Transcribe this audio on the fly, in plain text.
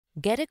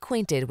Get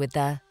acquainted with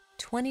the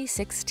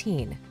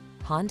 2016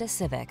 Honda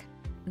Civic.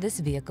 This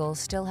vehicle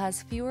still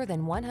has fewer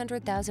than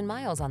 100,000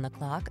 miles on the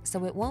clock,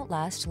 so it won't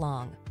last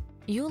long.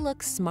 You'll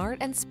look smart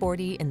and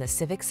sporty in the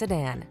Civic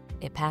sedan.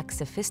 It packs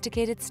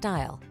sophisticated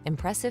style,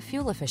 impressive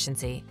fuel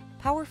efficiency,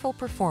 powerful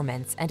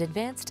performance, and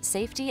advanced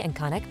safety and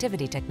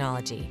connectivity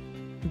technology.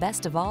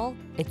 Best of all,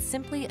 it's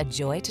simply a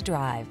joy to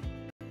drive.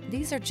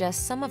 These are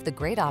just some of the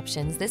great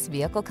options this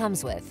vehicle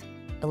comes with: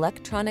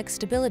 electronic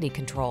stability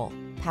control,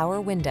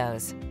 power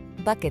windows,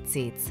 bucket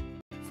seats,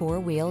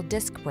 four-wheel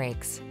disc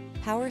brakes,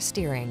 power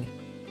steering.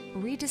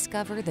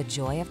 Rediscover the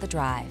joy of the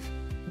drive.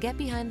 Get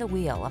behind the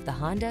wheel of the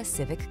Honda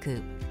Civic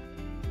Coupe.